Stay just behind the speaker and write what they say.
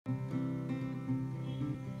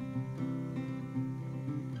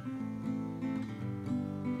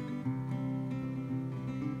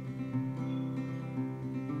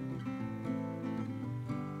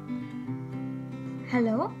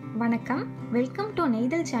Hello வணக்கம் welcome to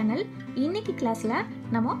நெய்தல் channel. இன்னைக்கு கிளாஸில்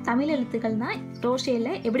நம்ம தமிழ் எழுத்துக்கள் தான்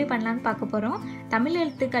க்ரோஷேயில் எப்படி பண்ணலான்னு பார்க்க போகிறோம். தமிழ்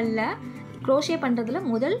எழுத்துக்களில் க்ரோஷே பண்ணுறதுல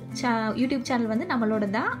முதல் யூடியூப் சேனல் வந்து நம்மளோட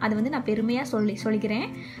தான். அது வந்து நான் பெருமையாக சொல்லிக்கிறேன்.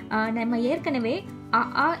 நம்ம ஏற்கனவே அ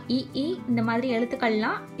ஆ இ ஈ இந்த மாதிரி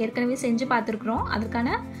எழுத்துக்கள்லாம் ஏற்கனவே செஞ்சு பார்த்துருக்குறோம்.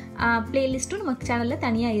 அதுக்கான ப்ளேலிஸ்ட்டும் நம்ம சேனலில்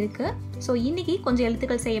தனியாக இருக்குது. ஸோ இன்றைக்கி கொஞ்சம்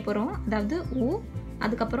எழுத்துக்கள் செய்ய போகிறோம். அதாவது ஊ,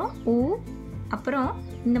 அதுக்கப்புறம் ஊ, அப்புறம்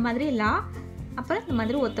இந்த மாதிரி லா, அப்புறம் இந்த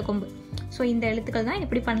மாதிரி ஒத்த கொம்பு. ஸோ இந்த எழுத்துக்கள் தான்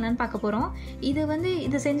எப்படி பண்ணலான்னு பார்க்க போகிறோம்.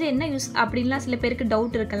 இது செஞ்ச என்ன யூஸ் அப்படின்லாம் சில பேருக்கு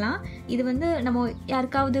டவுட் இருக்கலாம். இது வந்து நம்ம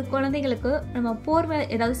யாருக்காவது குழந்தைங்களுக்கு நம்ம போர்வை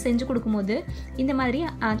ஏதாவது செஞ்சு கொடுக்கும்போது இந்த மாதிரி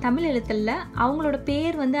தமிழ் எழுத்தில் அவங்களோட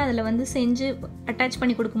பேர் வந்து அதில் வந்து செஞ்சு அட்டாச்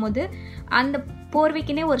பண்ணி கொடுக்கும்போது அந்த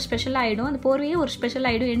போர்வைக்குனே ஒரு ஸ்பெஷல் ஆகிடும். அந்த போர்வையே ஒரு ஸ்பெஷல்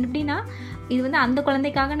ஆகிடும். எப்படின்னா இது வந்து அந்த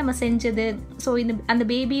குழந்தைக்காக நம்ம செஞ்சது. ஸோ அந்த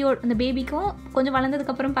பேபிக்கும் கொஞ்சம்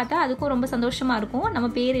வளர்ந்ததுக்கப்புறம் பார்த்தா அதுக்கும் ரொம்ப சந்தோஷமாக இருக்கும். நம்ம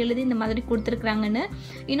பேர் எழுதி இந்த மாதிரி கொடுத்துருக்குறாங்கன்னு.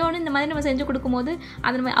 இன்னொன்று இந்த மாதிரி நம்ம செஞ்சு கொடுக்கும்போது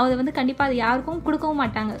அதை வந்து கண்டிப்பாக அது யாருக்கும் கொடுக்கவும்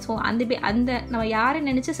மாட்டாங்க. ஸோ அந்த நம்ம யாரை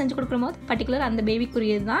நினச்சி செஞ்சு கொடுக்குறோமோ பர்டிகுலர் அந்த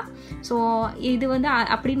பேபிக்குரியது தான். ஸோ இது வந்து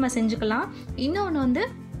அப்படி நம்ம செஞ்சுக்கலாம். இன்னொன்று வந்து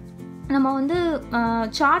நம்ம வந்து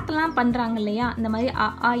சார்ட்லாம் பண்ணுறாங்க இல்லையா, இந்த மாதிரி அ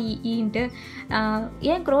ஆ இ ஈன்ட்டு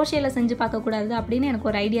ஏன் க்ரோஷேயில் செஞ்சு பார்க்கக்கூடாது அப்படின்னு எனக்கு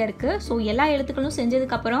ஒரு ஐடியா இருக்குது. ஸோ எல்லா எழுத்துக்களும்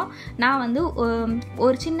செஞ்சதுக்கப்புறம் நான் வந்து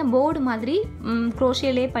ஒரு சின்ன போர்டு மாதிரி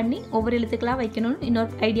க்ரோஷேலே பண்ணி ஒவ்வொரு எழுத்துக்களாக வைக்கணும்னு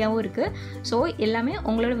இன்னொரு ஐடியாவும் இருக்குது. ஸோ எல்லாமே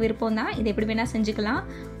உங்களோட விருப்பம் தான். இதை எப்படி வேணால் செஞ்சுக்கலாம்.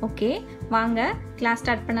 ஓகே, வாங்க கிளாஸ்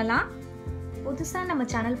ஸ்டார்ட் பண்ணலாம். புதுசாக நம்ம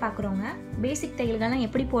சேனல் பார்க்குறவங்க பேசிக் தையல்கள்லாம்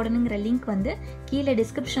எப்படி போடணுங்கிற லிங்க் வந்து கீழே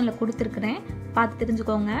டிஸ்கிரிப்ஷனில் கொடுத்துருக்குறேன், பார்த்து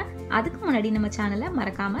தெரிஞ்சுக்கோங்க. அதுக்கு முன்னாடி நம்ம சேனலை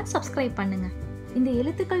மறக்காமல் சப்ஸ்கிரைப் பண்ணுங்கள். இந்த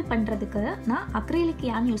எழுத்துக்கள் பண்ணுறதுக்கு நான் அக்ரிலிக்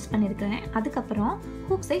யான் யூஸ் பண்ணியிருக்கிறேன். அதுக்கப்புறம்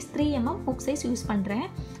hook size 3mm hook size use பண்ணுறேன்.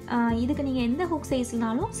 இதுக்கு நீங்கள் எந்த ஹூக்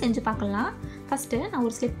சைஸ்னாலும் செஞ்சு பார்க்கலாம். ஃபஸ்ட்டு நான்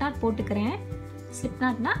ஒரு ஸ்லிப் நாட் போட்டுக்கிறேன். ஸ்லிப்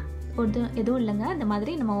நாட்னா எதுவும் இல்லைங்க, இந்த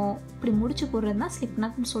மாதிரி நம்ம இப்படி முடிச்சு போடுறது தான் ஸ்லிப்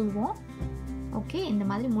நாட்னு சொல்லுவோம். ஓகே, இந்த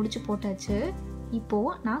மாதிரி முடிச்சு போட்டாச்சு.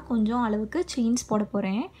 இப்போது நான் கொஞ்சம் அளவுக்கு செயின்ஸ் போட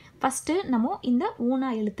போகிறேன். ஃபஸ்ட்டு நம்ம இந்த ஊனா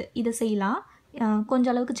எழுத்து இதை செய்யலாம்.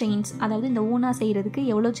 கொஞ்சம் அளவுக்கு செயின்ஸ், அதாவது இந்த ஊனா செய்கிறதுக்கு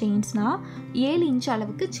எவ்வளோ செயின்ஸ்னால் 7 இன்ச்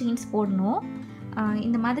அளவுக்கு செயின்ஸ் போடணும்.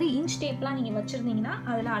 இந்த மாதிரி இன்ச் டேப்லாம் நீங்கள் வச்சுருந்தீங்கன்னா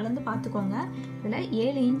அதில் அளந்து பார்த்துக்கோங்க. இதில்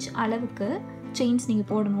 7 இன்ச் அளவுக்கு செயின்ஸ் நீங்கள்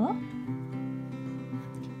போடணும்.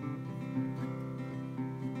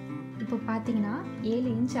 இப்போ பார்த்தீங்கன்னா 7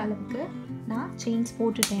 இன்ச் அளவுக்கு நான் செயின்ஸ்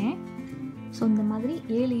போட்டுட்டேன். ஸோ இந்த மாதிரி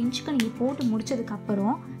 7 இன்ச்சுக்கு நீங்கள் போட்டு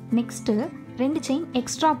முடித்ததுக்கப்புறம் நெக்ஸ்ட்டு 2 செயின்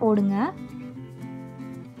எக்ஸ்ட்ரா போடுங்க.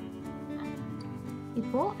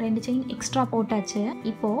 இப்போது 2 செயின் எக்ஸ்ட்ரா போட்டாச்சு.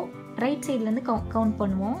 இப்போது ரைட் சைட்லேருந்து கவுண்ட்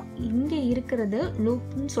பண்ணுவோம். இங்கே இருக்கிறது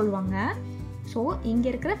லூப்னு சொல்லுவாங்க. ஸோ இங்கே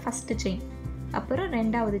இருக்கிற ஃபஸ்ட்டு செயின், அப்புறம்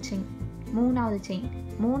 2வது செயின்,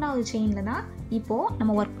 3வது செயினில் தான் இப்போது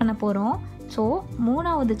நம்ம ஒர்க் பண்ண போகிறோம். ஸோ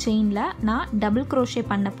 3வது செயினில் நான் டபுள் க்ரோஷே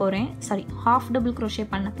பண்ண போகிறேன். ஹாஃப் டபுள் க்ரோஷே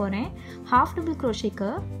பண்ண போகிறேன். ஹாஃப் டபுள் க்ரோஷேக்கு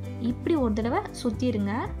இப்படி ஒரு தடவை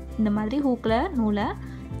சுற்றிடுங்க. இந்த மாதிரி ஹூக்கில் நூலை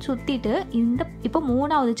சுற்றிட்டு இப்போ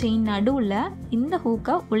 3வது செயின் நடுவில் இந்த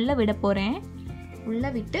ஹூக்கை உள்ளே விட போகிறேன்.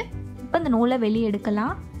 உள்ளே விட்டு இப்போ இந்த நூலை வெளியே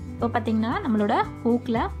எடுக்கலாம். இப்போ பார்த்திங்கன்னா நம்மளோட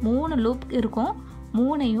ஹூக்கில் 3 லூப் இருக்கும்.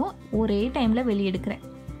 3ஐயும் ஒரே டைமில் வெளியே எடுக்கிறேன்.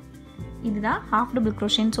 இதுதான் ஹாஃப் டபுள்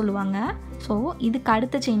க்ரோஷேன்னு சொல்லுவாங்க. ஸோ இதுக்கு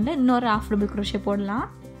அடுத்த செயினில் இன்னொரு ஹாஃப் டபுள் க்ரோஷே போடலாம்.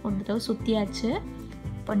 ஒரு தடவை சுற்றியாச்சு.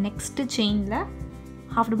 இப்போ நெக்ஸ்ட்டு செயினில்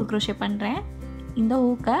ஹாஃப் டபுள் க்ரோஷே பண்ணுறேன். இந்த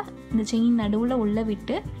ஹூக்கை இந்த செயின் நடுவில் உள்ளே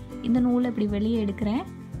விட்டு இந்த நூலை இப்படி வெளியே எடுக்கிறேன்.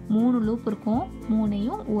 3 லூப் இருக்கும்.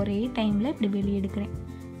 3ஐயும் ஒரே டைமில் இப்படி வெளியே எடுக்கிறேன்.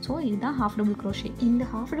 ஸோ இதுதான் ஹாஃப் டபுள் க்ரோஷே. இந்த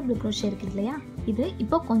ஹாஃப் டபுள் க்ரோஷே இருக்குது இல்லையா, இது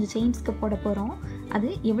இப்போ கொஞ்சம் செயின்ஸ்க்கு போட போகிறோம். அது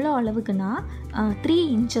எவ்வளோ அளவுக்குன்னா 3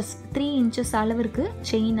 இன்ச்சஸ் அளவிற்கு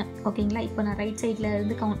செயின். ஓகேங்களா, இப்போ நான் ரைட்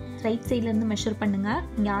சைட்லேருந்து மெஷர் பண்ணுங்கள்.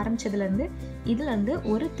 இங்கே ஆரம்பித்ததுலேருந்து இதுலேருந்து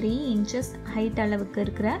ஒரு 3 இன்ச்சஸ் ஹைட் அளவுக்கு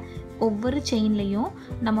இருக்கிற ஒவ்வொரு செயின்லேயும்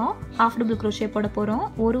நம்ம ஹாஃப் டபுள் க்ரோஷே போட போகிறோம்.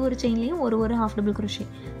 ஒரு செயின்லேயும் ஒரு ஹாஃப் டபுள் க்ரோஷே.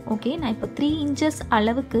 ஓகே, நான் இப்போ 3 இன்ச்சஸ்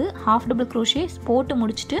அளவுக்கு ஹாஃப் டபுள் க்ரோஷே போட்டு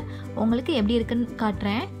முடிச்சுட்டு உங்களுக்கு எப்படி இருக்குன்னு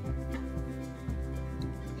காட்டுறேன்.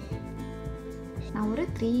 நான் ஒரு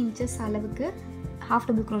 3 இன்ச்சஸ் அளவுக்கு ஹாஃப்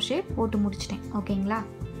டபுள் க்ரோஷே போட்டு முடிச்சிட்டேன். ஓகேங்களா,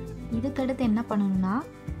 இதுக்கடுத்து என்ன பண்ணணும்னா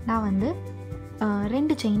நான் வந்து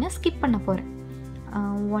 2 செயினை ஸ்கிப் பண்ண போகிறேன்.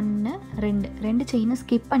 1 2 செயினை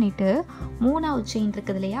ஸ்கிப் பண்ணிவிட்டு 3வது செயின்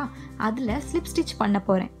இருக்குது இல்லையா, அதில் ஸ்லிப் ஸ்டிச் பண்ண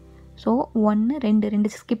போகிறேன். ஸோ 1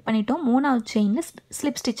 2 ஸ்கிப் பண்ணிட்டோம். 3வது செயினில்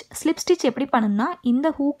ஸ்லிப் ஸ்டிச் எப்படி பண்ணணும்னா இந்த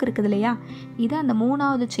ஹூக் இருக்குது இல்லையா, இதை அந்த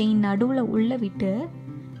 3வது செயின் நடுவில் உள்ளே விட்டு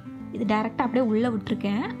இது டைரெக்டாக அப்படியே உள்ளே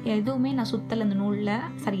விட்டுருக்கேன். எதுவுமே நான் சுற்றலை இந்த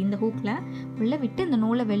நூலில், இந்த ஹூக்கில் உள்ளே விட்டு இந்த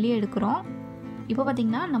நூலை வெளியே எடுக்கிறோம். இப்போ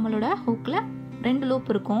பார்த்திங்கன்னா நம்மளோட ஹூக்கில் 2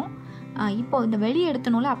 லூப் இருக்கும். இப்போது இந்த வெளியே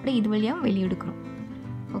எடுத்த நூலை அப்படியே இது வழியாக வெளியே எடுக்கிறோம்.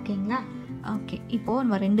 ஓகேங்களா, ஓகே, இப்போது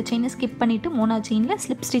நம்ம 2 செயினை ஸ்கிப் பண்ணிவிட்டு 3ஆவது செயினில்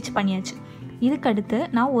ஸ்லிப் ஸ்டிச் பண்ணியாச்சு. இதுக்கு அடுத்து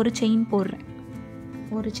நான் ஒரு செயின் போடுறேன்.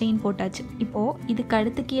 ஒரு செயின் போட்டாச்சு. இப்போது இதுக்கு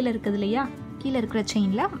அடுத்து கீழே இருக்குது இல்லையா, கீழே இருக்கிற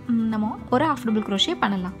செயினில் நம்ம ஒரு ஹாஃப் டபுள் க்ரோஷே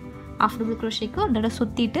பண்ணலாம். ஹாஃப் டபுள் க்ரோஷேக்கு ஒரு தடவை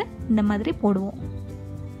சுற்றிட்டு இந்த மாதிரி போடுவோம்.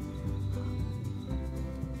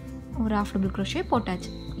 ஒரு ஹாஃப் டபுள் க்ரோஷே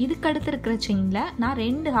போட்டாச்சு. இதுக்கு அடுத்து இருக்கிற செயினில் நான்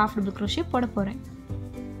 2 ஹாஃப் டபுள் க்ரோஷே போட போகிறேன்.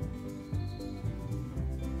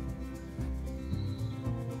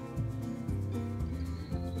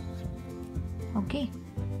 ஓகே,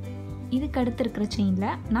 இதுக்கு அடுத்து இருக்கிற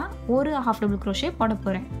செயினில் நான் ஒரு ஹாஃப் டபுள் க்ரோஷே போட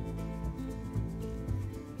போகிறேன்.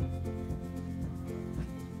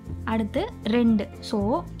 அடுத்து 2. ஸோ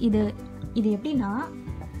இது எப்படின்னா,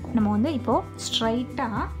 நம்ம வந்து இப்போது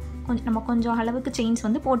ஸ்ட்ரைட்டாக நம்ம கொஞ்சம் அளவுக்கு செயின்ஸ்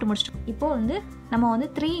வந்து போட்டு முடிச்சிட்டோம். இப்போது வந்து நம்ம வந்து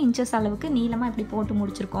 3 இன்ச்சஸ் அளவுக்கு நீளமாக இப்படி போட்டு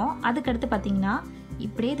முடிச்சிருக்கோம். அதுக்கடுத்து பார்த்திங்கன்னா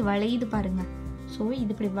இப்படியே இது வளையுது பாருங்கள். ஸோ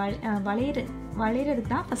இது இப்படி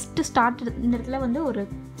வளையிறதுக்கு தான் ஃபஸ்ட்டு ஸ்டார்ட். இந்த இடத்துல வந்து ஒரு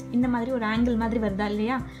இந்த மாதிரி ஒரு ஆங்கிள் மாதிரி வருதா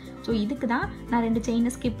இல்லையா, ஸோ இதுக்கு தான் நான் 2 செயினை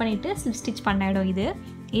ஸ்கிப் பண்ணிவிட்டு ஸ்லிப் ஸ்டிச் பண்ண இடம் இது.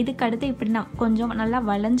 இதுக்கு அடுத்து இப்படி நான் கொஞ்சம் நல்லா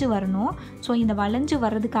வளைஞ்சு வரணும். ஸோ இந்த வளைஞ்சு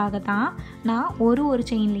வர்றதுக்காக தான் நான் ஒரு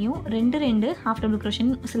செயின்லேயும் 2 ஹாஃப் டபுள்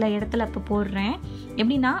க்ரோஷன் சில இடத்துல இப்போ போடுறேன்.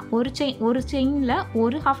 எப்படின்னா ஒரு செயினில்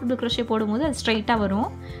ஒரு ஹாஃப் டபுள் க்ரோஷே போடும்போது அது ஸ்ட்ரைட்டாக வரும்.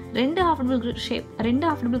 2 ஹாஃப்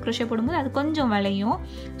டபுள் க்ரோஷே போடும்போது அது கொஞ்சம் வளையும்.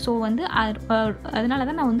 ஸோ வந்து அதனால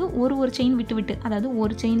தான் நான் வந்து ஒரு செயின் விட்டு அதாவது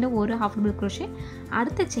ஒரு செயினில் ஒரு ஹாஃப் டபுள் க்ரோஷே,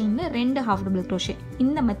 அடுத்த செயினில் 2 ஹாஃப் டபுள் க்ரோஷே.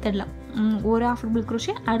 இந்த மெத்தடில் ஒரு ஹாஃப் டபுள்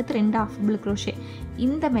க்ரோஷே அடுத்து 2 ஹாஃப் டபுள் க்ரோஷே.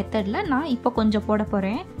 இந்த மெத்தடில் நான் இப்போ கொஞ்சம் போட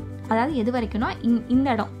போகிறேன். அதாவது எது வரைக்கும்னா இந்த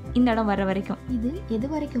இடம் வர வரைக்கும். இது எது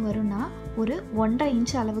வரைக்கும் வரும்னா ஒரு 1.5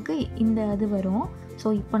 இன்ச் அளவுக்கு இந்த இது வரும். ஸோ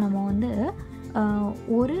இப்போ நம்ம வந்து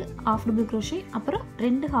ஒரு ஹாஃப் டபுள் க்ரோஷே அப்புறம்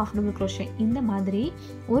 2 ஹாஃப் டபுள் க்ரோஷே இந்த மாதிரி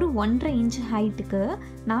ஒரு 1.5 இன்ச் ஹைட்டுக்கு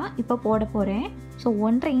நான் இப்போ போட போகிறேன். ஸோ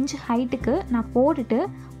 1.5 இன்ச் ஹைட்டுக்கு நான் போட்டுட்டு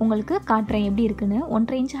உங்களுக்கு காட்டுறேன் எப்படி இருக்குன்னு.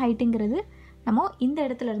 1.5 இன்ச் ஹைட்டுங்கிறது நம்ம இந்த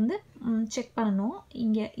இடத்துல இருந்து செக் பண்ணணும்.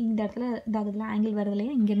 இங்கே இந்த இடத்துல இதாகுதுல ஆங்கிள்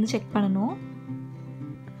வரதுலையே இங்கேருந்து செக் பண்ணணும்.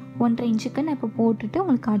 1.5 இன்ச்சுக்கு நான் இப்போ போட்டுட்டு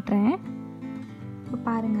உங்களுக்கு காட்டுறேன். இப்போ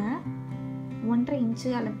பாருங்கள், 1.5 இன்ச்சு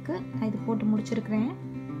அளவுக்கு நான் இது போட்டு முடிச்சிருக்கிறேன்.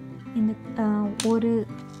 இந்த ஒரு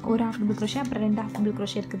ஹாஃப் டபுள் க்ரோஷே அப்புறம் 2 ஹாஃப் டபுள்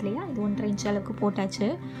க்ரோஷே இருக்குது இல்லையா, இது 1.5 இன்ச் அளவுக்கு போட்டாச்சு.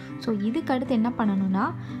 ஸோ இதுக்கு அடுத்து என்ன பண்ணணும்னா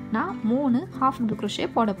நான் 3 ஹாஃப் டபுள் க்ரோஷே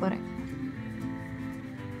போட போகிறேன்.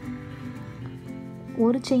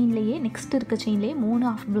 ஒரு செயின்லேயே நெக்ஸ்ட் இருக்க செயின்லேயே 3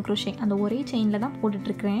 ஹாஃப் டபுள் க்ரோஷே அந்த ஒரே செயினில் தான்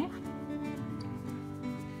போட்டுட்ருக்கிறேன்.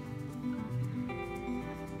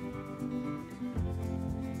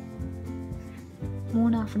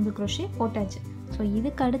 மூணு ஹாஃப் டபுள் க்ரோஷே போட்டாச்சு. ஸோ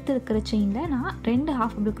இதுக்கு அடுத்து இருக்கிற செயினில் நான் 2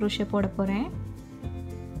 ஹாஃப் டபுள் க்ரோஷே போட போகிறேன்.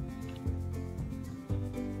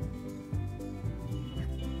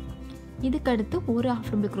 இதுக்கு அடுத்து ஒரு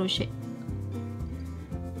ஹாஃப் டபுள் க்ரோஷே.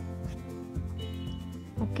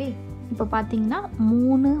 ஓகே, இப்போ பார்த்தீங்கன்னா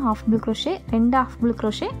 3 half double crochet, 2 half double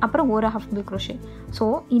crochet, அப்புறம் ஒரு ஹாஃப் டபுள் க்ரோஷே. ஸோ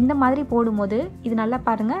இந்த மாதிரி போடும்போது இது நல்லா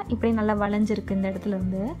பாருங்கள், இப்படி நல்லா வளைஞ்சிருக்கு இந்த இடத்துல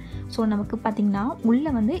இருந்து. ஸோ நமக்கு பார்த்திங்கன்னா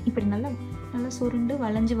உள்ளே வந்து இப்படி நல்லா சுருண்டு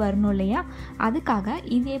வளைஞ்சு வரணும் இல்லையா, அதுக்காக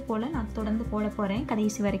இதே போல் நான் தொடர்ந்து போட போகிறேன்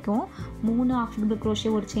கடைசி வரைக்கும். 3 ஹாஃப் டபுள் க்ரோஷே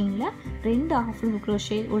ஒரு செயினில், 2 ஹாஃப் டபுள்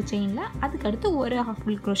க்ரோஷே ஒரு செயினில், அதுக்கடுத்து ஒரு ஹாஃப்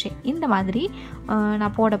டபுள் க்ரோஷே. இந்த மாதிரி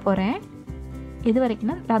நான் போட போகிறேன். எது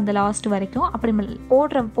வரைக்கும்னா அந்த லாஸ்ட் வரைக்கும். அப்படி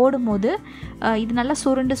போடும்போது இது நல்லா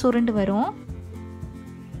சுருண்டு வரும்.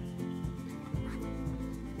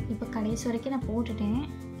 இப்போ கடைசி வரைக்கும் நான் போட்டுட்டேன்.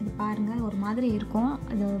 இது பாருங்கள், ஒரு மாதிரி இருக்கும்.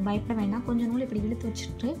 அது பயப்பட வேண்டாம். கொஞ்சம் நூல் இப்படி இழுத்து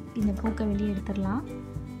வச்சுட்டு இந்த பூக்கை வெளியே எடுத்துடலாம்.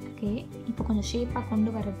 ஓகே, இப்போ கொஞ்சம் ஷேப்பாக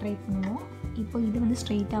கொண்டு வர ட்ரை பண்ணுவோம். இப்போ இது வந்து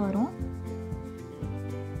ஸ்ட்ரெயிட்டாக வரும்.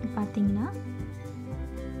 பார்த்தீங்கன்னா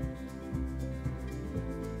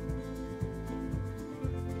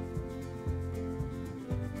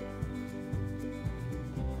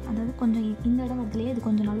அதாவது கொஞ்சம் இந்த இடம் வரதுலேயே இது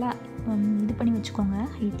கொஞ்சம் நல்லா இது பண்ணி வச்சுக்கோங்க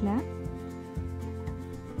ஹைட்டில்.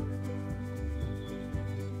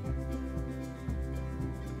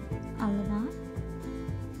 அவ்வளோதான்.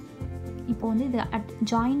 இப்போ வந்து இது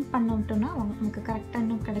ஜாயின் பண்ணிட்டோம்னா நமக்கு கரெக்டாக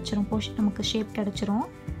இன்னும் கிடச்சிரும், நமக்கு ஷேப் கிடச்சிரும்.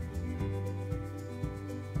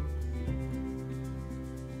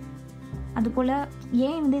 அதுபோல்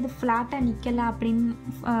ஏன் வந்து இது ஃப்ளாட்டாக நிற்கலை அப்படின்னு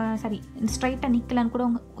ஸ்ட்ரைட்டாக நிற்கலான்னு கூட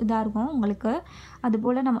இதாக இருக்கும் உங்களுக்கு.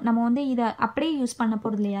 அதுபோல் நம்ம வந்து இதை அப்படியே யூஸ் பண்ண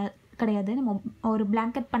போகிறது இல்லையா, கிடையாது. நம்ம ஒரு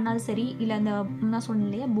பிளாங்கெட் பண்ணாலும் சரி, இல்லை அந்த நான் சொன்னேன்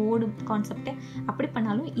இல்லையா போர்டு கான்செப்ட்டு, அப்படி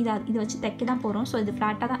பண்ணாலும் இதை வச்சு தைக்க தான் போகிறோம். ஸோ இது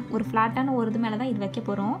ஃப்ளாட்டாக தான், ஒரு ஃப்ளாட்டான ஒரு இது மேலே தான் இது வைக்க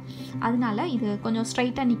போகிறோம். அதனால இது கொஞ்சம்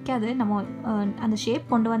ஸ்ட்ரைட்டாக நிற்காது. நம்ம அந்த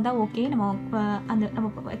ஷேப் கொண்டு வந்தால் ஓகே. நம்ம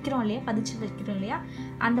வைக்கிறோம் இல்லையா, பதிச்சு வைக்கிறோம் இல்லையா,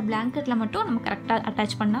 அந்த பிளாங்கெட்டில் மட்டும் நம்ம கரெக்டாக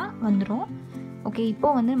அட்டாச் பண்ணால் வந்துடும். ஓகே,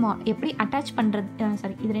 இப்போது வந்து நம்ம எப்படி அட்டாச் பண்ணுறது,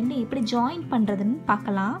 இது ரெண்டும் எப்படி ஜாயின் பண்ணுறதுன்னு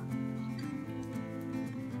பார்க்கலாம்.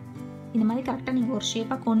 இந்த மாதிரி கரெக்டாக நீங்கள் ஒரு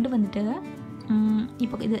ஷேப்பாக கொண்டு வந்துட்டு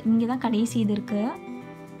இப்போ இது இங்கே தான் கடைசி இது இருக்குது.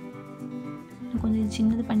 கொஞ்சம்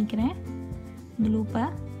சின்னது பண்ணிக்கிறேன் இந்த லூப்பை.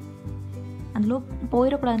 அந்த லூப்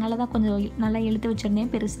போயிடக்கூடாதுனால தான் கொஞ்சம் நல்லா இழுத்து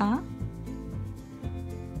வச்சுருந்தேன் பெருசாக.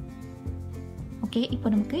 ஓகே, இப்போ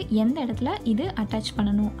நமக்கு எந்த இடத்துல இது அட்டாச்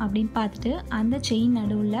பண்ணணும் அப்படின்னு பார்த்துட்டு அந்த செயின்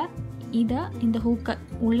நடுவில் இந்த ஹூக்கை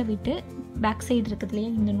உள்ளே விட்டு பேக் சைடு இருக்குது இல்லையா,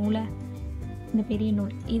 இந்த நூலை, இந்த பெரிய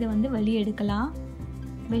நூல், இதை வெளியே எடுக்கலாம்.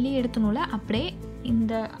 வெளியே எடுத்த நூலை அப்படியே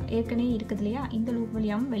இந்த ஏற்கனவே இருக்குது இல்லையா இந்த லூப்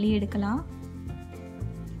வழியாகவும் வெளியே எடுக்கலாம்.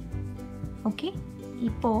 ஓகே,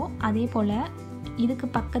 இப்போது அதே போல் இதுக்கு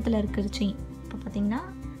பக்கத்தில் இருக்கிற செயின் இப்போ பார்த்திங்கன்னா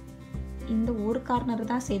இந்த ஒரு கார்னர்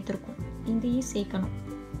தான் சேர்த்துருக்கோம், இதையும் சேர்க்கணும்.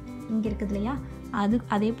 இங்கே இருக்குது இல்லையா,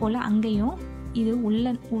 அதே போல் அங்கேயும் இது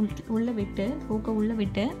உள்ளே விட்டு ஹூக்கை உள்ளே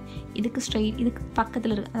விட்டு இதுக்கு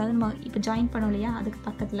பக்கத்தில் அதாவது நம்ம இப்போ ஜாயின் பண்ணோம் இல்லையா, அதுக்கு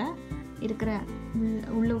பக்கத்தில் இருக்கிற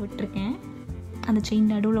உள்ளே விட்டுருக்கேன். அந்த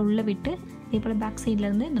செயின் நடுவில் உள்ளே விட்டு இதே போல் பேக்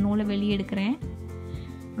சைட்லேருந்து இந்த நூலை வெளியே எடுக்கிறேன்.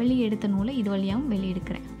 வெளியே எடுத்த நூலை இது வழியாகவும் வெளியே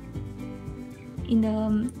எடுக்கிறேன். இந்த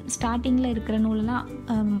ஸ்டார்டிங்கில் இருக்கிற நூலெல்லாம்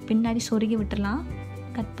பின்னாடி சொருகி விட்டுடலாம்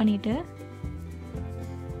கட் பண்ணிவிட்டு.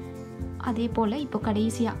 அதே போல் இப்போ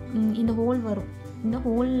கடைசியாக இந்த ஹோல் வரும், இந்த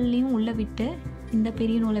ஹோல்லையும் உள்ளே விட்டு இந்த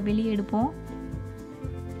பெரிய நூலை வெளியே எடுப்போம்.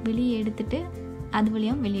 வெளியே எடுத்துட்டு அது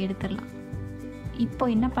வழியாகவும் வெளியே எடுத்துடலாம். இப்போ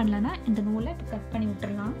என்ன பண்ணலான்னா இந்த நூலை இப்போ கட் பண்ணி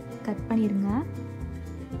விட்டுடலாம். கட் பண்ணிடுங்க.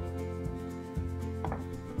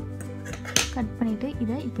 கட் பண்ணிவிட்டு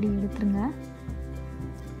இதை இப்படி எடுத்துருங்க.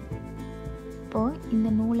 இப்போது இந்த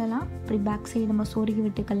நூலெல்லாம் இப்படி பேக் சைடு நம்ம சொருகி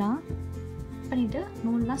விட்டுக்கலாம். பண்ணிவிட்டு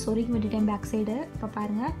நூலெலாம் சொருகி விட்டுட்டேன் பேக் சைடு. இப்போ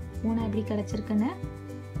பாருங்கள் மூணு எப்படி கிடச்சிருக்குன்னு.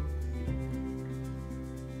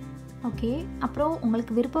 ஓகே, அப்புறம்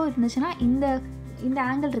உங்களுக்கு விருப்பம் இருந்துச்சுன்னா இந்த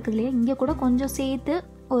ஆங்கிள் இருக்குது இல்லையா, இங்கே கூட கொஞ்சம் சேர்த்து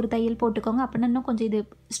ஒரு தையல் போட்டுக்கோங்க. அப்படின்னா இன்னும் கொஞ்சம் இது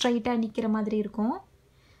ஸ்ட்ரைட்டாக நிற்கிற மாதிரி இருக்கும்.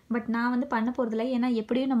 பட் நான் பண்ண போகிறதில்ல, ஏன்னா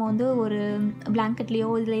எப்படியும் நம்ம ஒரு பிளாங்கெட்லேயோ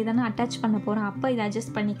இதில் தானே அட்டாச் பண்ண போகிறோம், அப்போ இதை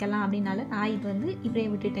அட்ஜஸ்ட் பண்ணிக்கலாம் அப்படின்னால நான் இது இப்படியே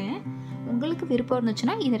விட்டுட்டேன். உங்களுக்கு விருப்பம்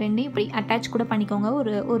இருந்துச்சுன்னா இது ரெண்டையும் இப்படி அட்டாச் கூட பண்ணிக்கோங்க.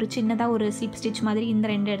 ஒரு சின்னதாக ஒரு ஸ்லிப் ஸ்டிச் மாதிரி இந்த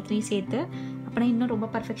ரெண்டு இடத்துலையும் சேர்த்து, அப்படின்னா இன்னும் ரொம்ப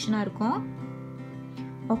பர்ஃபெக்ஷனாக இருக்கும்.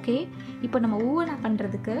 ஓகே, இப்போ நம்ம ஊவனா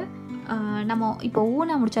பண்ணுறதுக்கு நம்ம இப்போ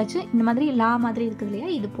ஊவனா முடிச்சாச்சு. இந்த மாதிரி லா மாதிரி இருக்குது இல்லையா,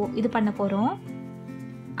 இது பண்ண போகிறோம்.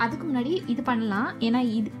 அதுக்கு முன்னாடி இது பண்ணலாம், ஏன்னா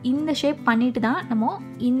இந்த ஷேப் பண்ணிட்டு தான் நம்ம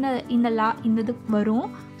இந்த லா இந்த இது வரும்.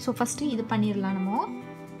 ஸோ ஃபஸ்ட்டு இது பண்ணிடலாம். நம்ம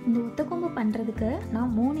இந்த ஒத்தக்கொம்பு பண்ணுறதுக்கு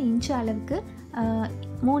நான் 3 இன்ச்சு அளவுக்கு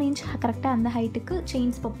 3 இன்ச் கரெக்டாக அந்த ஹைட்டுக்கு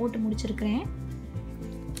செயின்ஸ் இப்போ போட்டு முடிச்சிருக்கிறேன்.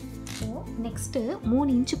 ஸோ நெக்ஸ்ட்டு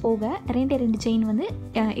 3 இன்ச்சு போக ரெண்டு செயின்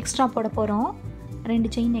எக்ஸ்ட்ரா போட போகிறோம். 2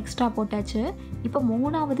 செயின் எக்ஸ்ட்ரா போட்டாச்சு. இப்போ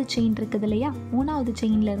 3வது செயின் இருக்குது இல்லையா, 3வது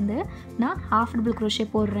செயின்லேருந்து நான் ஹாஃப் டபுள் க்ரோஷே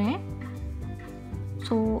போடுறேன்.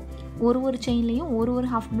 ஸோ ஒரு செயின்லேயும் ஒரு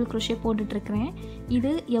ஹாஃப் டபுள் க்ரோஷே போட்டுட்ருக்கிறேன்.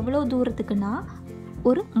 இது எவ்வளோ தூரத்துக்குன்னா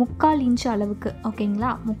ஒரு 3/4 இன்ச்சு அளவுக்கு.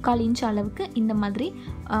 ஓகேங்களா, 3/4 இன்ச்சு அளவுக்கு இந்த மாதிரி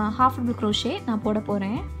ஹாஃப் டபுள் க்ரோஷே நான் போட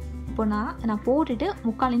போகிறேன். இப்போ நான் போட்டுட்டு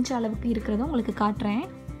 3/4 இன்ச்சு அளவுக்கு இருக்கிறத உங்களுக்கு காட்டுறேன்.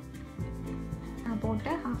 நான்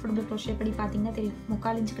போட்ட ஹாஃப் டபுள் க்ரோஷே படி பார்த்தீங்கன்னா தெரியும்,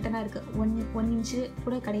 3/4 இன்ச்சு கிட்ட தான் இருக்குது. 1 இன்ச்சு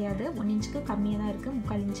கூட கிடையாது, 1 இன்ச்சுக்கு கம்மியாக தான் இருக்குது,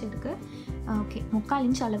 3/4 இன்ச்சு இருக்குது. ஓகே, 3/4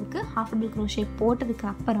 இன்ச்சு அளவுக்கு ஹாஃப் டபுள் க்ரோஷே போட்டதுக்கு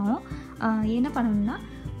அப்புறம் என்ன பண்ணணும்னா,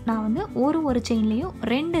 நான் ஒரு செயின்லேயும்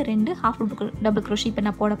 2 ஹாஃப் டபுள் க்ரோஷே இப்போ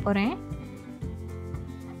நான் போட போகிறேன்.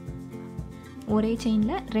 ஒரே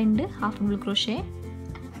செயினில் 2 ஹாஃப் டபுள் க்ரோஷே,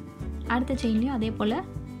 அடுத்த செயின்லேயும் அதே போல்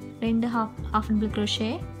 2 ஹாஃப் டபுள்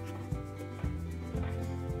க்ரோஷே.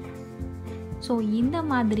 ஸோ இந்த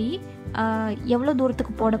மாதிரி எவ்வளோ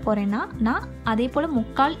தூரத்துக்கு போட போகிறேன்னா, நான் அதே போல்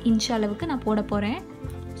 3/4 இன்ச்சு அளவுக்கு நான் போட போகிறேன்.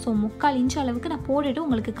 ஸோ 3/4 இன்ச்சு அளவுக்கு நான் போட்டுட்டு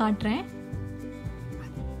உங்களுக்கு காட்டுறேன்.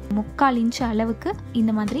 3/4 இன்ச்சு அளவுக்கு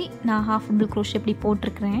இந்த மாதிரி நான் ஹாஃப் டபுள் க்ரோஷே இப்படி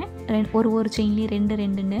போட்டிருக்கிறேன். ஒரு செயின்லேயும்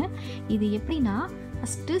 2 இது எப்படின்னா,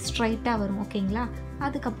 ஃபஸ்ட்டு ஸ்ட்ரைட்டாக வரும். ஓகேங்களா,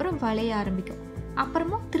 அதுக்கப்புறம் வளைய ஆரம்பிக்கும்,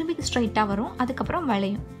 அப்புறமும் திரும்பி ஸ்ட்ரைட்டாக வரும், அதுக்கப்புறம்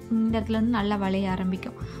வளையும். இந்த இடத்துல நல்லா வளைய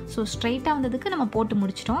ஆரம்பிக்கும். ஸோ ஸ்ட்ரைட்டாக வந்ததுக்கு நம்ம போட்டு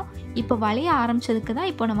முடிச்சிட்டோம். இப்போ வளைய ஆரம்பித்ததுக்கு தான்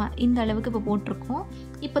இப்போ நம்ம இந்த அளவுக்கு இப்போ போட்டிருக்கோம்.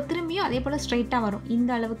 இப்போ திரும்பியும் அதே போல் ஸ்ட்ரைட்டாக வரும்,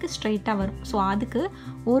 இந்த அளவுக்கு ஸ்ட்ரைட்டாக வரும். ஸோ அதுக்கு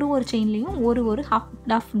ஒரு செயின்லேயும் ஒரு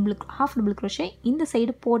ஹாஃப் டபுள் க்ரோஷே இந்த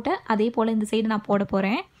சைடு போட்டு அதே போல் இந்த சைடு நான் போட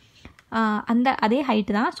போகிறேன். அதே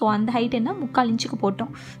ஹைட்டு தான். ஸோ அந்த ஹைட் என்ன 3/4 இன்ச்சுக்கு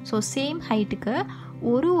போட்டோம். ஸோ சேம் ஹைட்டுக்கு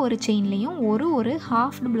ஒரு செயின்லேயும் ஒரு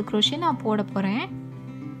ஹாஃப் டபுள் க்ரோஷே நான் போட போகிறேன்.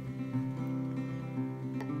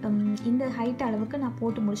 இந்த ஹைட் அளவுக்கு நான்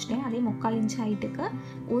போட்டு முடிச்சிட்டேன். அதே 3/4 இன்ச் ஹைட்டுக்கு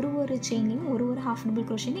ஒரு செயின்லேயும் ஒரு ஹாஃப் டபுள்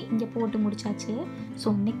க்ரோஷேன்னு இங்கே போட்டு முடிச்சாச்சு. ஸோ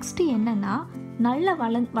நெக்ஸ்ட்டு என்னென்னா, நல்லா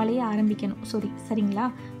வளைய ஆரம்பிக்கணும். சரிங்களா?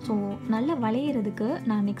 ஸோ நல்லா வளையிறதுக்கு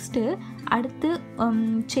நான் நெக்ஸ்ட்டு அடுத்து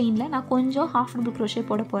செயினில் நான் கொஞ்சம் ஹாஃப் டபுள் க்ரோஷே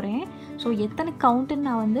போட போகிறேன். ஸோ எத்தனை கவுண்ட்டுன்னு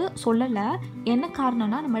நான் வந்து சொல்லலை. என்ன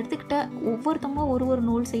காரணம்னா, நம்ம எடுத்துக்கிட்ட ஒவ்வொருத்தவங்க ஒரு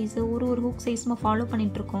நூல் சைஸு ஒரு ஹூக் சைஸ் நம்ம ஃபாலோ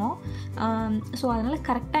பண்ணிகிட்ருக்கோம். ஸோ அதனால்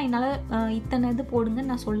கரெக்டாக என்னால் இத்தனை இது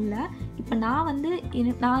போடுங்கன்னு நான் சொல்லலை. இப்போ நான் வந்து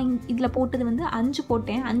நான் இதில் போட்டது வந்து 5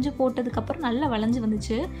 போட்டேன். 5 போட்டதுக்கப்புறம் நல்லா வளைஞ்சு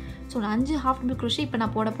வந்துச்சு. ஸோ நான் 5 ஹாஃப் டபுள் க்ரோஷே இப்போ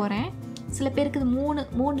நான் போட போகிறேன். சில பேருக்கு இது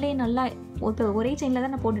 3லேயே நல்லா இப்போ ஒரே செயினில்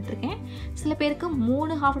தான் நான் போட்டுட்ருக்கேன். சில பேருக்கு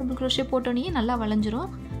 3 ஹாஃப் டபுள் க்ரோஷே போட்டோன்னே நல்லா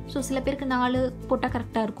வளைஞ்சிரும். ஸோ சில பேருக்கு 4 போட்டால்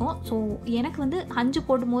கரெக்டாக இருக்கும். ஸோ எனக்கு வந்து 5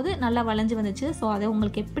 போடும்போது நல்லா வளைஞ்சு வந்துச்சு. ஸோ அதை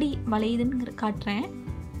உங்களுக்கு எப்படி வளையுதுன்னு காட்டுறேன்.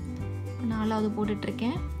 4வது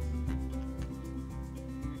போட்டுட்ருக்கேன்.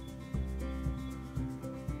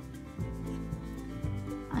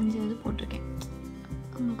 அஞ்சாவது போட்டிருக்கேன்.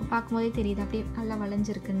 உங்களுக்கு பார்க்கும்போதே தெரியுது அப்படியே நல்லா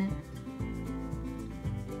வளைஞ்சிருக்குன்னு.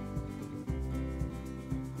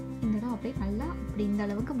 இந்த இடம் அப்படியே நல்லா இப்படி இந்த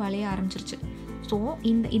அளவுக்கு வளைய ஆரம்பிச்சிருச்சு. ஸோ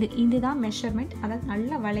இதுதான் மெஷர்மெண்ட். அதாவது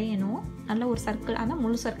நல்லா வளையணும். நல்ல ஒரு சர்க்கிள், அதான்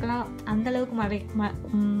முழு சர்க்கிளாக அந்தளவுக்கு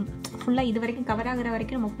ஃபுல்லாக இது வரைக்கும் கவர் ஆகிற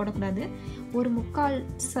வரைக்கும் நம்ம போடக்கூடாது. ஒரு 3/4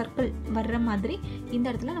 சர்க்கிள் வர்ற மாதிரி இந்த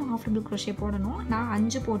இடத்துல நம்ம ஹாஃப் டபுள் க்ரோஷே போடணும். நான்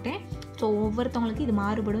 5 போட்டேன். ஸோ ஒவ்வொருத்தவங்களுக்கு இது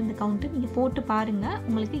மாறுபடும் இந்த கவுண்ட்டு. நீங்கள் போட்டு பாருங்கள்.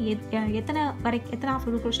 உங்களுக்கு எத்தனை ஹாஃப்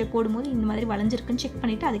டபுள் க்ரோஷே போடும்போது இந்த மாதிரி வளைஞ்சிருக்குன்னு செக்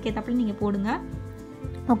பண்ணிவிட்டு அதுக்கேற்றப்பல நீங்கள் போடுங்க.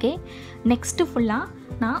 ஓகே, நெக்ஸ்ட்டு ஃபுல்லாக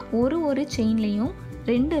நான் ஒரு செயின்லேயும்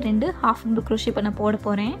 2 ஹாஃப் டபுள் க்ரோஷே இப்போ நான் போட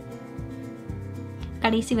போகிறேன்.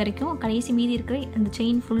 கடைசி மீதி இருக்கிற அந்த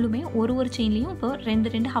செயின் ஃபுல்லுமே ஒரு செயின்லேயும் இப்போ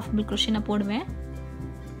 2 ஹாஃப் டபுள் க்ரோஷே நான் போடுவேன்.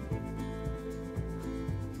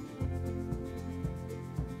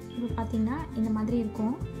 இப்போ பார்த்தீங்கன்னா இந்த மாதிரி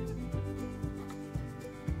இருக்கும்.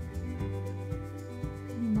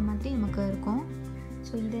 இந்த மாதிரி நமக்கு இருக்கும்.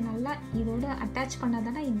 ஸோ இதை நல்லா இதோட அட்டாச் பண்ணால்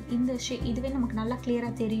தானே இதுவே நமக்கு நல்லா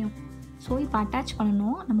கிளியராக தெரியும். ஸோ இப்போ அட்டாச்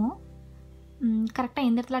பண்ணணும். நம்ம கரெக்டாக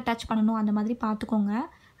எந்த இடத்துல அட்டாச் பண்ணணும் அந்த மாதிரி பார்த்துக்கோங்க.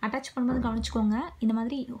 அட்டாச் பண்ணும்போது கவனிச்சுக்கோங்க. இந்த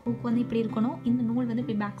மாதிரி ஹூக் வந்து இப்படி இருக்கணும். இந்த நூல் வந்து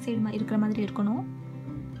இப்படி பேக் சைடு இருக்கிற மாதிரி இருக்கணும்.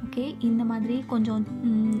 ஓகே, இந்த மாதிரி கொஞ்சம்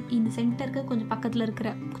இந்த சென்டருக்கு கொஞ்சம் பக்கத்தில்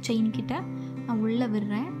இருக்கிற செயின் கிட்ட நான் உள்ளே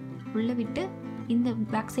விடுறேன். உள்ளே விட்டு இந்த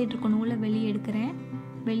பேக் சைடு இருக்க நூலை வெளியே எடுக்கிறேன்.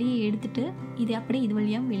 வெளியே எடுத்துட்டு இது அப்படியே இது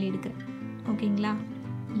வழியாக வெளியே எடுக்கிறேன். ஓகேங்களா?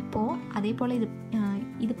 இப்போது அதே போல்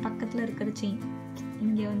இது பக்கத்தில் இருக்கிற செயின்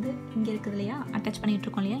இங்கே இருக்குது இல்லையா, அட்டாச்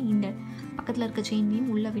பண்ணிகிட்ருக்கோம் இல்லையா, இந்த பக்கத்தில் இருக்கிற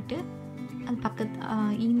செயின்லேயும் உள்ளே விட்டு அது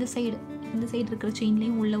இந்த சைடு இருக்கிற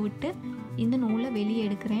செயின்லேயும் உள்ளே விட்டு இந்த நூலை வெளியே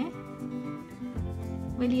எடுக்கிறேன்.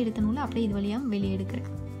 வெளியே எடுத்த நூலை அப்படியே இது வழியாக வெளியே எடுக்கிறேன்.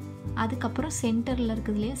 அதுக்கப்புறம் சென்டரில்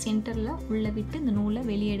இருக்குது இல்லையா, சென்டரில் உள்ளே விட்டு இந்த நூலை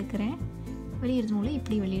வெளியே எடுக்கிறேன். வெளியே எடுத்த நூலை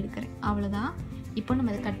இப்படி வெளியே எடுக்கிறேன். அவ்வளோதான். இப்போ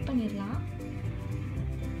நம்ம அதை கட் பண்ணிடலாம்.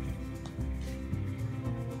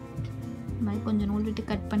 இந்த மாதிரி கொஞ்சம் நூல் விட்டு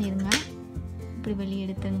கட் பண்ணிடுங்க. இப்படி வெளியே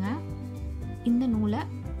எடுத்துங்க. இந்த நூலை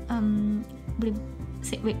இப்படி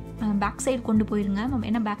பேக் சைடு கொண்டு போயிருங்க. நம்ம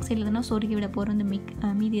ஏன்னா பேக் சைடில் தானே சொருகி விட போகிறோம் இந்த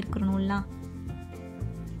மீதி இருக்கிற நூல்லாம்.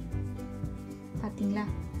 பார்த்தீங்களா,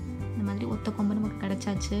 இந்த மாதிரி ஒத்த கொம்பு நமக்கு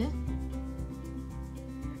கிடச்சாச்சு.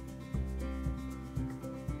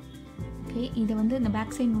 ஓகே, இதை இந்த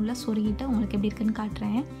பேக் சைடு நூலில் சொருகிட்டு உங்களுக்கு எப்படி இருக்குன்னு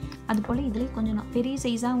காட்டுறேன். அதுபோல் இதில் கொஞ்சம் பெரிய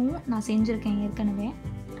சைஸாகவும் நான் செஞ்சுருக்கேன் ஏற்கனவே.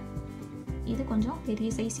 இது கொஞ்சம் பெரிய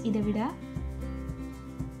சைஸ் இதை விட.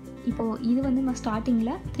 இப்போது இது நம்ம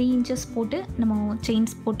ஸ்டார்டிங்கில் 3 inches போட்டு நம்ம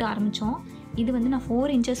செயின்ஸ் போட்டு ஆரம்பித்தோம். இது நான் 4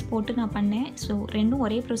 inches போட்டு நான் பண்ணேன். ஸோ ரெண்டும்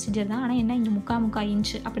ஒரே ப்ரொசீஜர் தான். ஆனால் என்ன, இங்கே 3/4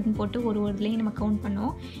 inch அப்படின்னு போட்டு ஒரு இதுலேயும் நம்ம கவுண்ட்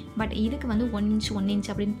பண்ணோம். பட் இதுக்கு 1 inch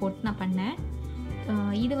அப்படின்னு போட்டு நான் பண்ணேன்.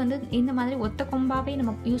 இது இந்த மாதிரி ஒத்த கொம்பாகவே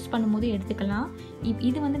நம்ம யூஸ் பண்ணும்போது எடுத்துக்கலாம்.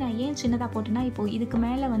 இது நான் ஏன் சின்னதாக போட்டேன்னா, இப்போது இதுக்கு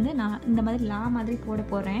மேலே நான் இந்த மாதிரி மாதிரி போட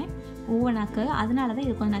போகிறேன் ஓவனாக்கு. அதனால தான்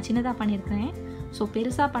இது கொஞ்சம் நான் சின்னதாக பண்ணியிருக்கிறேன். ஸோ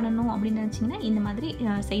பெருசாக பண்ணணும் அப்படின்னு நினச்சிங்கன்னா இந்த மாதிரி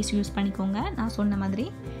சைஸ் யூஸ் பண்ணிக்கோங்க, நான் சொன்ன மாதிரி.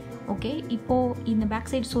 ஓகே, இப்போது இந்த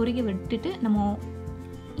பேக் சைடு சொருகி விட்டுட்டு நம்ம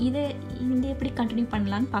இதை எப்படி கண்டினியூ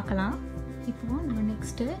பண்ணலான்னு பார்க்கலாம். இப்போது நம்ம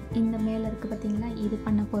நெக்ஸ்ட்டு இந்த மேலே இருக்குது பார்த்தீங்களா, இது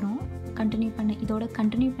பண்ண போகிறோம். இதோட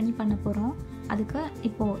கண்டினியூ பண்ண போகிறோம். அதுக்கு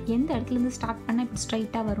இப்போது எந்த இடத்துலேருந்து ஸ்டார்ட் பண்ணால் இப்போ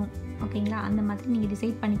ஸ்ட்ரைட்டாக வரும், ஓகேங்களா, அந்த மாதிரி நீங்கள்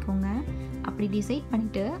டிசைட் பண்ணிக்கோங்க. அப்படி டிசைட்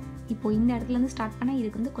பண்ணிவிட்டு இப்போது இந்த இடத்துலேருந்து ஸ்டார்ட் பண்ணால்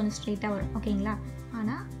இதுக்கு கொஞ்சம் ஸ்ட்ரைட்டாக வரும், ஓகேங்களா.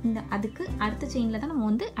 ஆனால் அதுக்கு அடுத்த செயினில் தான்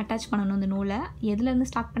நம்ம அட்டாச் பண்ணணும். இந்த நூலை எதுலேருந்து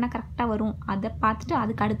ஸ்டார்ட் பண்ணால் கரெக்டாக வரும் அதை பார்த்துட்டு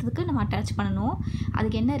அதுக்கு அடுத்ததுக்கு நம்ம அட்டாச் பண்ணணும்.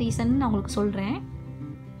 அதுக்கு என்ன ரீசன்னு நான் உங்களுக்கு சொல்கிறேன்.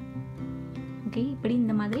 ஓகே, இப்படி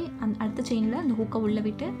இந்த மாதிரி அடுத்த செயினில் அந்த ஹூக்கை உள்ளே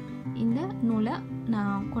விட்டு இந்த நூலை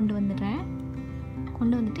நான் கொண்டு வந்துட்டு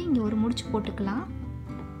இங்கே ஒரு முடிச்சு போட்டுக்கலாம்.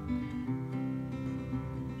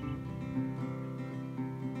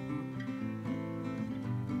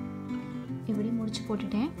 இப்படி முடிச்சு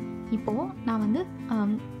போட்டுட்டேன். இப்போது நான்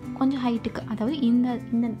கொஞ்சம் ஹைட்டுக்கு, அதாவது இந்த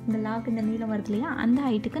இந்த இந்த லாக் இந்த நீளம் வருது இல்லையா, அந்த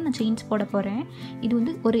ஹைட்டுக்கு நான் செயின்ஸ் போட போகிறேன். இது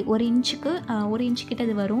வந்து ஒரு இன்ச்சுக்கு 1 இன்ச்சு கிட்ட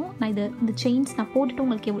இது வரும். நான் இந்த செயின்ஸ் நான் போட்டுட்டு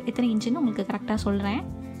உங்களுக்கு எத்தனை இன்ச்சுன்னு உங்களுக்கு கரெக்டாக சொல்கிறேன்.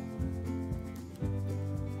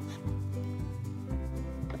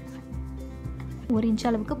 ஒரு இன்ச்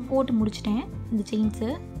அளவுக்கு போட்டு முடிச்சிட்டேன் இந்த செயின்ஸு.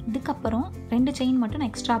 இதுக்கப்புறம் 2 செயின் மட்டும்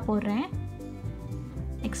நான் எக்ஸ்ட்ரா போடுறேன்.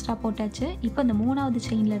 எக்ஸ்ட்ரா போட்டாச்சு. இப்போ இந்த 3வது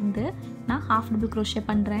செயின்லேருந்து நான் ஹாஃப் டபுள் க்ரோஷே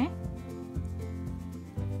பண்ணுறேன்.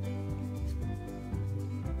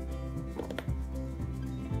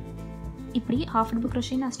 இப்படி ஹாஃப் டபுள்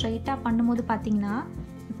க்ரோஷே நான் ஸ்ட்ரைட்டாக பண்ணும்போது பார்த்தீங்கன்னா,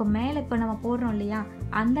 இப்போ மேலே இப்போ நம்ம போடுறோம் இல்லையா,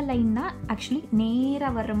 அந்த லைன் தான் ஆக்சுவலி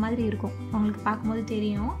நேராக வர்ற மாதிரி இருக்கும். உங்களுக்கு பார்க்கும்போது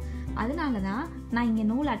தெரியும். அதனால தான் நான் இங்கே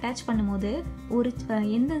நூல் அட்டாச் பண்ணும்போது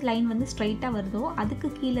எந்த லைன் வந்து ஸ்ட்ரைட்டாக வருதோ அதுக்கு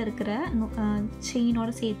கீழே இருக்கிற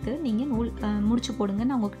செயினோடு சேர்த்து நீங்கள் நூல் முடிச்சு போடுங்க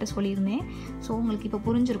நான் உங்கள்கிட்ட சொல்லியிருந்தேன். ஸோ உங்களுக்கு இப்போ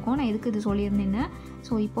புரிஞ்சிருக்கும் நான் எதுக்கு இது சொல்லியிருந்தேன்னு.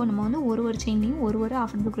 ஸோ இப்போது நம்ம வந்து ஒரு செயின்லையும் ஒரு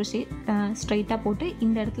ஹாஃப் டபுள் க்ரோஷே ஸ்ட்ரைட்டாக போட்டு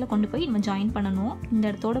இந்த இடத்துல கொண்டு போய் நம்ம ஜாயின் பண்ணணும். இந்த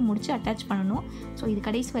இடத்தோட முடிச்சு அட்டாச் பண்ணணும். ஸோ இது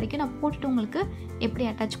கடைசி வரைக்கும் நான் போட்டுட்டு உங்களுக்கு எப்படி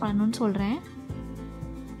அட்டாச் பண்ணணும்னு சொல்கிறேன்.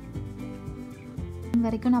 இது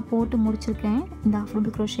வரைக்கும் நான் போட்டு முடிச்சிருக்கேன் இந்த ஹாஃப்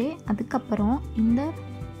டபுள் க்ரோஷே. அதுக்கப்புறம் இந்த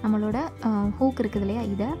நம்மளோட ஹூக் இருக்குது இல்லையா,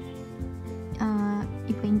 இதை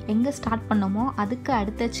இப்போ எங்கே ஸ்டார்ட் பண்ணோமோ அதுக்கு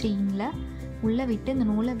அடுத்த செயினில் உள்ளே விட்டு இந்த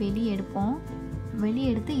நூலை வெளியே எடுப்போம். வெளியே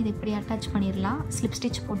எடுத்து இதை இப்படி அட்டாச் பண்ணிடலாம். ஸ்லிப்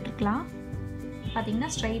ஸ்டிச் போட்டிருக்கலாம்.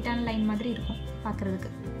 பார்த்திங்கன்னா ஸ்ட்ரைட்டான லைன் மாதிரி இருக்கும்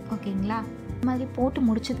பார்க்குறதுக்கு. ஓகேங்களா? இந்த மாதிரி போட்டு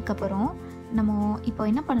முடிச்சதுக்கப்புறம் நம்ம இப்போ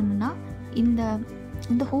என்ன பண்ணணும்னா,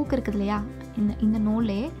 இந்த ஹூக் இருக்குது இல்லையா, இந்த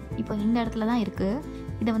நூலே இப்போ இந்த இடத்துல தான் இருக்குது.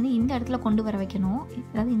 இதை வந்து இந்த இடத்துல கொண்டு வர வைக்கணும்.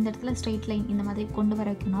 அதாவது இந்த இடத்துல ஸ்ட்ரெயிட் லைன் இந்த மாதிரி கொண்டு வர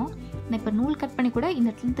வைக்கணும். நான் இப்போ நூல் கட் பண்ணி கூட இந்த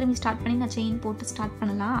இடத்துல திரும்பி ஸ்டார்ட் பண்ணி நான் செயின் போட்டு ஸ்டார்ட்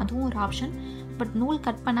பண்ணலாம். அதுவும் ஒரு ஆப்ஷன். பட் நூல்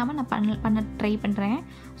கட் பண்ணாமல் நான் பண்ண ட்ரை பண்ணுறேன்.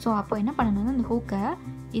 ஸோ அப்போ என்ன பண்ணணும்னா, இந்த ஹூக்கை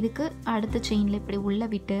இதுக்கு அடுத்த செயினில் இப்படி உள்ளே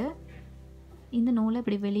விட்டு இந்த நூலை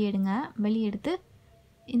இப்படி வெளியெடுங்க. வெளியெடுத்து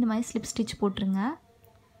இந்த மாதிரி ஸ்லிப் ஸ்டிச் போட்டுருங்க.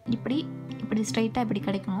 இப்படி ஸ்ட்ரைட்டாக இப்படி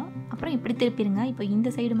கிடைக்கணும். அப்புறம் இப்படி திருப்பிடுங்க. இப்போ இந்த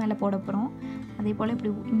சைடு மேலே போட போகிறோம். அதே போல் இப்படி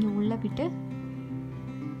இங்கே உள்ளே விட்டு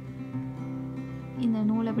இந்த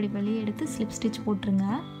நூலை இப்படி வெளியே எடுத்து ஸ்லிப் ஸ்டிச் போட்டுருங்க.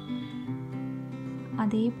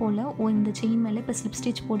 அதே போல் இந்த செயின் மேலே இப்போ ஸ்லிப்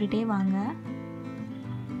ஸ்டிச் போட்டுகிட்டே வாங்க.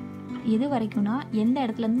 எது வரைக்கும்னா, எந்த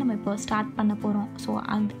இடத்துலேருந்து நம்ம இப்போ ஸ்டார்ட் பண்ண போகிறோம். ஸோ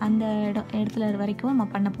அந்த இடத்துல வரைக்கும் நம்ம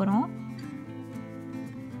பண்ண போகிறோம்.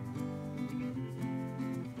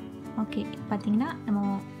 ஓகே, பார்த்திங்கன்னா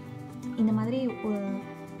நம்ம இந்த மாதிரி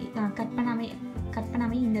கட்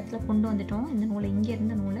பண்ணாமே இந்த இடத்துல கொண்டு வந்துட்டோம். இந்த நூலை இங்கே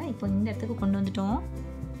இருந்த நூலை இப்போ இந்த இடத்துக்கு கொண்டு வந்துட்டோம்.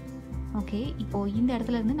 ஓகே, இப்போது இந்த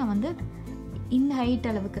இடத்துல இருந்து நான் வந்து இந்த ஹைட்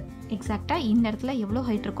அளவுக்கு எக்ஸாக்டாக இந்த இடத்துல எவ்வளோ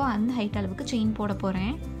ஹைட் இருக்கோ அந்த ஹைட் அளவுக்கு செயின் போட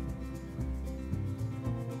போகிறேன்.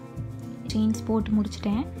 செயின்ஸ் போட்டு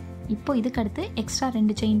முடிச்சிட்டேன். இப்போ இதுக்கு அடுத்து எக்ஸ்ட்ரா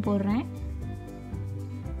 2 செயின் போடுறேன்.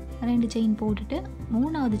 2 செயின் போட்டுட்டு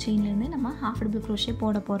 3வது செயின்லேருந்து நம்ம ஹாஃப் டபுள் க்ரோஷே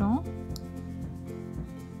போட போகிறோம்.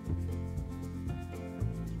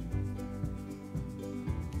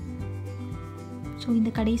 ஸோ இந்த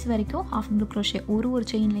கடைசி வரைக்கும் ஹாஃப் டபுள் க்ரோஷே ஒரு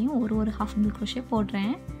செயின்லையும் ஒரு ஹாஃப் டபுள் க்ரோஷே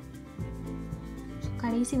போடுறேன்.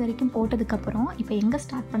 கடைசி வரைக்கும் போட்டதுக்கப்புறம் இப்போ எங்கே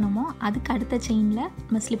ஸ்டார்ட் பண்ணோமோ அதுக்கு அடுத்த செயினில்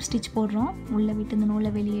நம்ம ஸ்லிப் ஸ்டிச் போடுறோம். உள்ளே விட்டு இந்த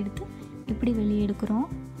நூலை வெளியே எடுத்து இப்படி வெளியே எடுக்கிறோம்.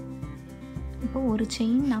 இப்போ ஒரு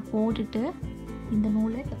செயின் நான் போட்டுட்டு இந்த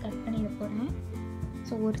நூலை இப்போ கட் பண்ணிட போகிறேன்.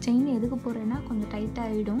 ஸோ ஒரு செயின் எதுக்கு போடுறேன்னா, கொஞ்சம் டைட்டாக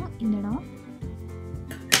ஆகிடும். இந்த இடம்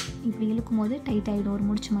இப்படி இழுக்கும் போது டைட் ஆகிடும், ஒரு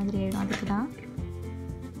முடிச்ச மாதிரி ஆகிடும். அதுக்கு தான்.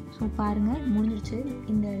 ஸோ பாருங்கள், முடிஞ்சிருச்சு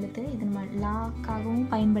இந்த எழுத்து. இது நம்ம லாக்காகவும்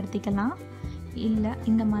பயன்படுத்திக்கலாம். இல்லை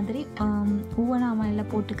இந்த மாதிரி ஊவனாமல்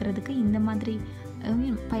போட்டுக்கிறதுக்கு இந்த மாதிரி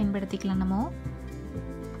பயன்படுத்திக்கலாம் நம்ம.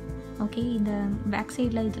 ஓகே, இந்த பேக்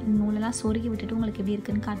சைடில் நூலெல்லாம் சொருகி விட்டுட்டு உங்களுக்கு எப்படி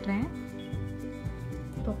இருக்குன்னு காட்டுறேன்.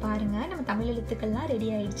 இப்போ பாருங்கள், நம்ம தமிழ் எழுத்துக்கள்லாம் ரெடி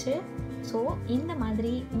ஆயிடுச்சு. ஸோ இந்த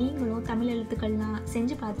மாதிரி நீங்களும் தமிழ் எழுத்துக்கள்லாம்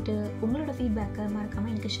செஞ்சு பார்த்துட்டு உங்களோட ஃபீட்பேக்கை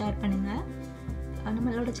மறக்காமல் எனக்கு ஷேர் பண்ணுங்கள்.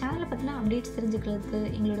 நம்மளோட சேனலை பற்றின அப்டேட்ஸ் தெரிஞ்சுக்கிறதுக்கு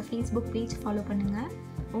எங்களோட ஃபேஸ்புக் பேஜ் ஃபாலோ பண்ணுங்கள்.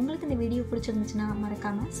 உங்களுக்கு இந்த வீடியோ பிடிச்சிருந்துச்சுன்னா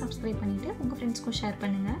மறக்காமல் சப்ஸ்கிரைப் பண்ணிவிட்டு உங்கள் ஃப்ரெண்ட்ஸ்க்கும் ஷேர்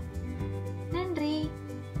பண்ணுங்கள்.